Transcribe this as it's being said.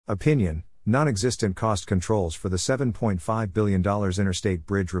Opinion: non-existent cost controls for the $7.5 billion Interstate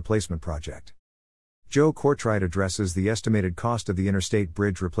Bridge Replacement Project. Joe Courtright addresses the estimated cost of the Interstate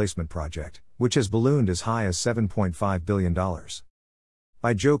Bridge Replacement Project, which has ballooned as high as $7.5 billion.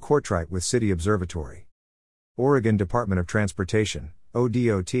 By Joe Courtright with City Observatory. Oregon Department of Transportation,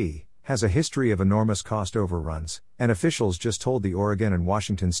 ODOT, has a history of enormous cost overruns, and officials just told the Oregon and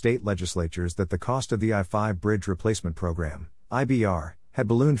Washington state legislatures that the cost of the I-5 Bridge Replacement Program, IBR, had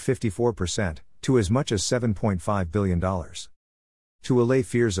ballooned 54%, to as much as $7.5 billion. To allay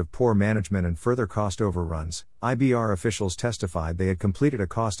fears of poor management and further cost overruns, IBR officials testified they had completed a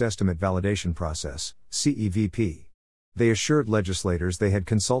cost estimate validation process, CEVP. They assured legislators they had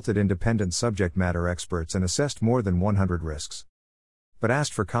consulted independent subject matter experts and assessed more than 100 risks. But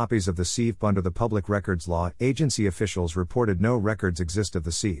asked for copies of the CEVP under the Public Records Law, agency officials reported no records exist of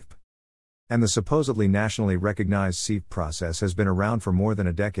the CEVP. And the supposedly nationally recognized CEVP process has been around for more than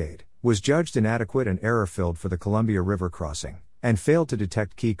a decade, was judged inadequate and error-filled for the Columbia River crossing, and failed to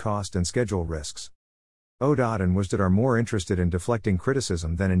detect key cost and schedule risks. ODOT and WSDOT are more interested in deflecting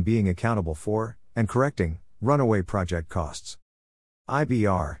criticism than in being accountable for, and correcting, runaway project costs.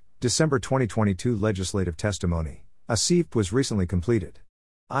 IBR, December 2022 Legislative Testimony. A CEVP was recently completed.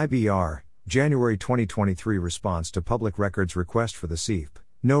 IBR, January 2023 Response to Public Records Request for the CEVP.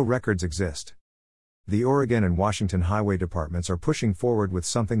 No records exist. The Oregon and Washington Highway Departments are pushing forward with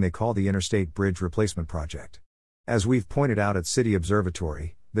something they call the Interstate Bridge Replacement Project. As we've pointed out at City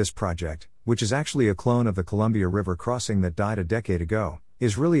Observatory, this project, which is actually a clone of the Columbia River crossing that died a decade ago,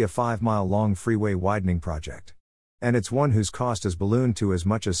 is really a 5-mile-long freeway widening project. And it's one whose cost has ballooned to as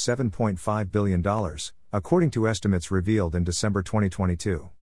much as $7.5 billion, according to estimates revealed in December 2022.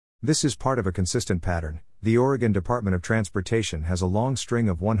 This is part of a consistent pattern. The Oregon Department of Transportation has a long string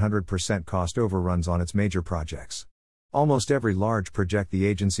of 100% cost overruns on its major projects. Almost every large project the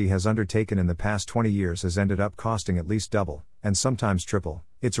agency has undertaken in the past 20 years has ended up costing at least double, and sometimes triple,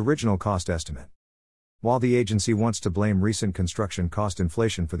 its original cost estimate. While the agency wants to blame recent construction cost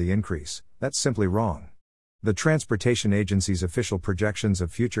inflation for the increase, that's simply wrong. The Transportation Agency's official projections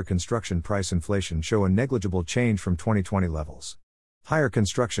of future construction price inflation show a negligible change from 2020 levels. Higher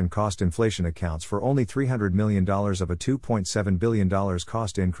construction cost inflation accounts for only $300 million of a $2.7 billion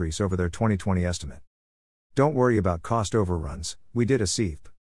cost increase over their 2020 estimate. Don't worry about cost overruns, we did a CEVP.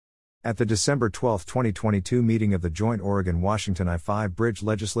 At the December 12, 2022 meeting of the Joint Oregon-Washington I-5 Bridge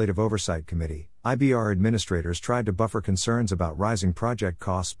Legislative Oversight Committee, IBR administrators tried to buffer concerns about rising project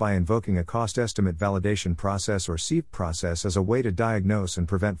costs by invoking a cost estimate validation process or CEVP process as a way to diagnose and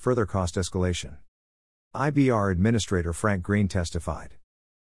prevent further cost escalation. IBR Administrator Frank Green testified.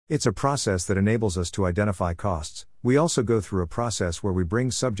 It's a process that enables us to identify costs. We also go through a process where we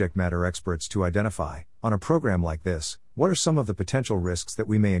bring subject matter experts to identify, on a program like this, what are some of the potential risks that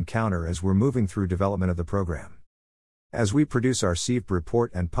we may encounter as we're moving through development of the program. As we produce our CEVP report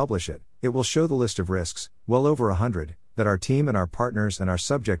and publish it, it will show the list of risks, well over 100, that our team and our partners and our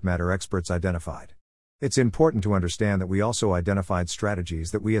subject matter experts identified. It's important to understand that we also identified strategies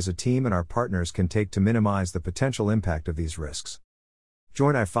that we as a team and our partners can take to minimize the potential impact of these risks.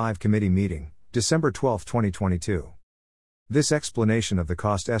 Joint I-5 Committee Meeting, December 12, 2022. This explanation of the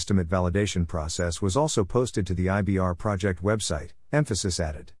cost estimate validation process was also posted to the IBR project website, emphasis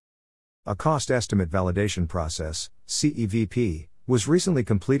added. A cost estimate validation process, CEVP, was recently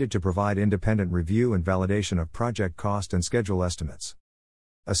completed to provide independent review and validation of project cost and schedule estimates.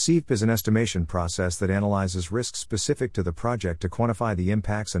 A CEVP is an estimation process that analyzes risks specific to the project to quantify the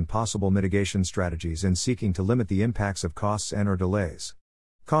impacts and possible mitigation strategies in seeking to limit the impacts of costs and/or delays.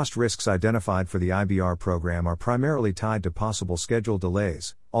 Cost risks identified for the IBR program are primarily tied to possible schedule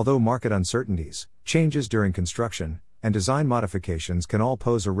delays, although market uncertainties, changes during construction, and design modifications can all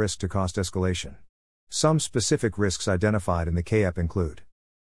pose a risk to cost escalation. Some specific risks identified in the CAEP include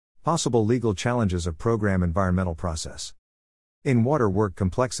possible legal challenges of program environmental process, in-water work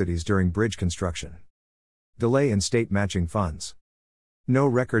complexities during bridge construction, delay in state matching funds, no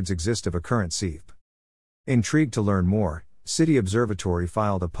records exist of a current CEVP. Intrigued to learn more, City Observatory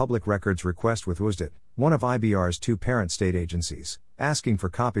filed a public records request with WSDOT, one of IBR's two parent state agencies, asking for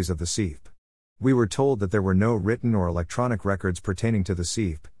copies of the CEVP. We were told that there were no written or electronic records pertaining to the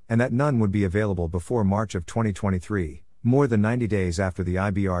CEVP, and that none would be available before March of 2023, more than 90 days after the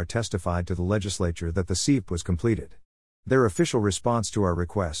IBR testified to the legislature that the CEVP was completed. Their official response to our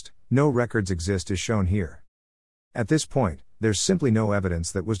request, no records exist, is shown here. At this point, there's simply no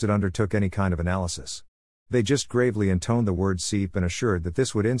evidence that WSDOT undertook any kind of analysis. They just gravely intoned the word CEVP and assured that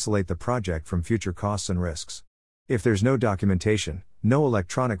this would insulate the project from future costs and risks. If there's no documentation, no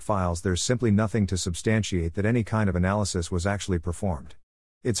electronic files, there's simply nothing to substantiate that any kind of analysis was actually performed.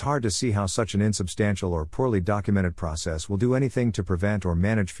 It's hard to see how such an insubstantial or poorly documented process will do anything to prevent or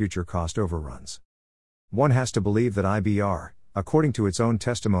manage future cost overruns. One has to believe that IBR, according to its own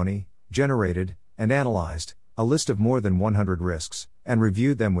testimony, generated and analyzed a list of more than 100 risks, and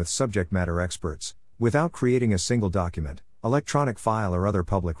reviewed them with subject matter experts, without creating a single document, electronic file or other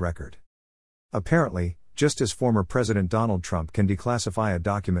public record. Apparently, just as former President Donald Trump can declassify a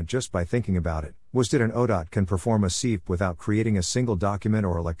document just by thinking about it, was did an ODOT can perform a SEEP without creating a single document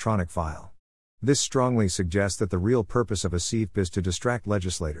or electronic file. This strongly suggests that the real purpose of a SEEP is to distract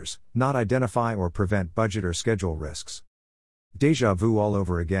legislators, not identify or prevent budget or schedule risks. Deja vu all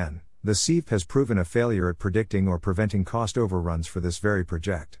over again, the SEEP has proven a failure at predicting or preventing cost overruns for this very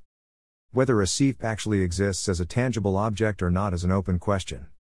project. Whether a SEEP actually exists as a tangible object or not is an open question.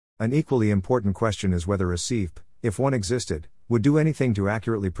 An equally important question is whether a SEEP, if one existed, would do anything to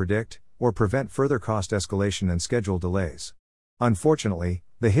accurately predict or prevent further cost escalation and schedule delays. Unfortunately,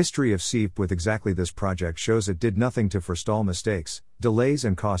 the history of SEEP with exactly this project shows it did nothing to forestall mistakes, delays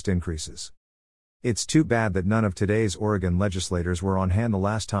and cost increases. It's too bad that none of today's Oregon legislators were on hand the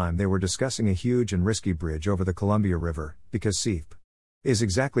last time they were discussing a huge and risky bridge over the Columbia River, because SEEP is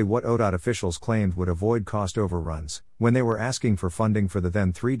exactly what ODOT officials claimed would avoid cost overruns, when they were asking for funding for the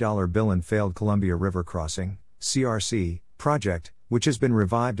then $3 bill and failed Columbia River Crossing, CRC, project, which has been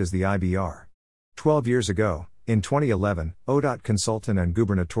revived as the IBR. 12 years ago, in 2011, ODOT consultant and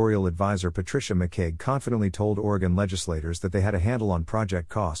gubernatorial advisor Patricia McCaig confidently told Oregon legislators that they had a handle on project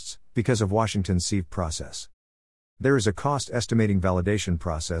costs, because of Washington's SEEP process. There is a cost estimating validation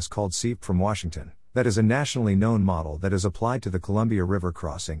process called SEEP from Washington, that is a nationally known model that is applied to the Columbia River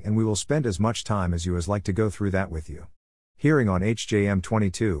crossing, and we will spend as much time as you as like to go through that with you. Hearing on HJM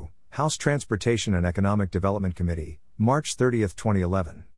 22, House Transportation and Economic Development Committee, March 30, 2011.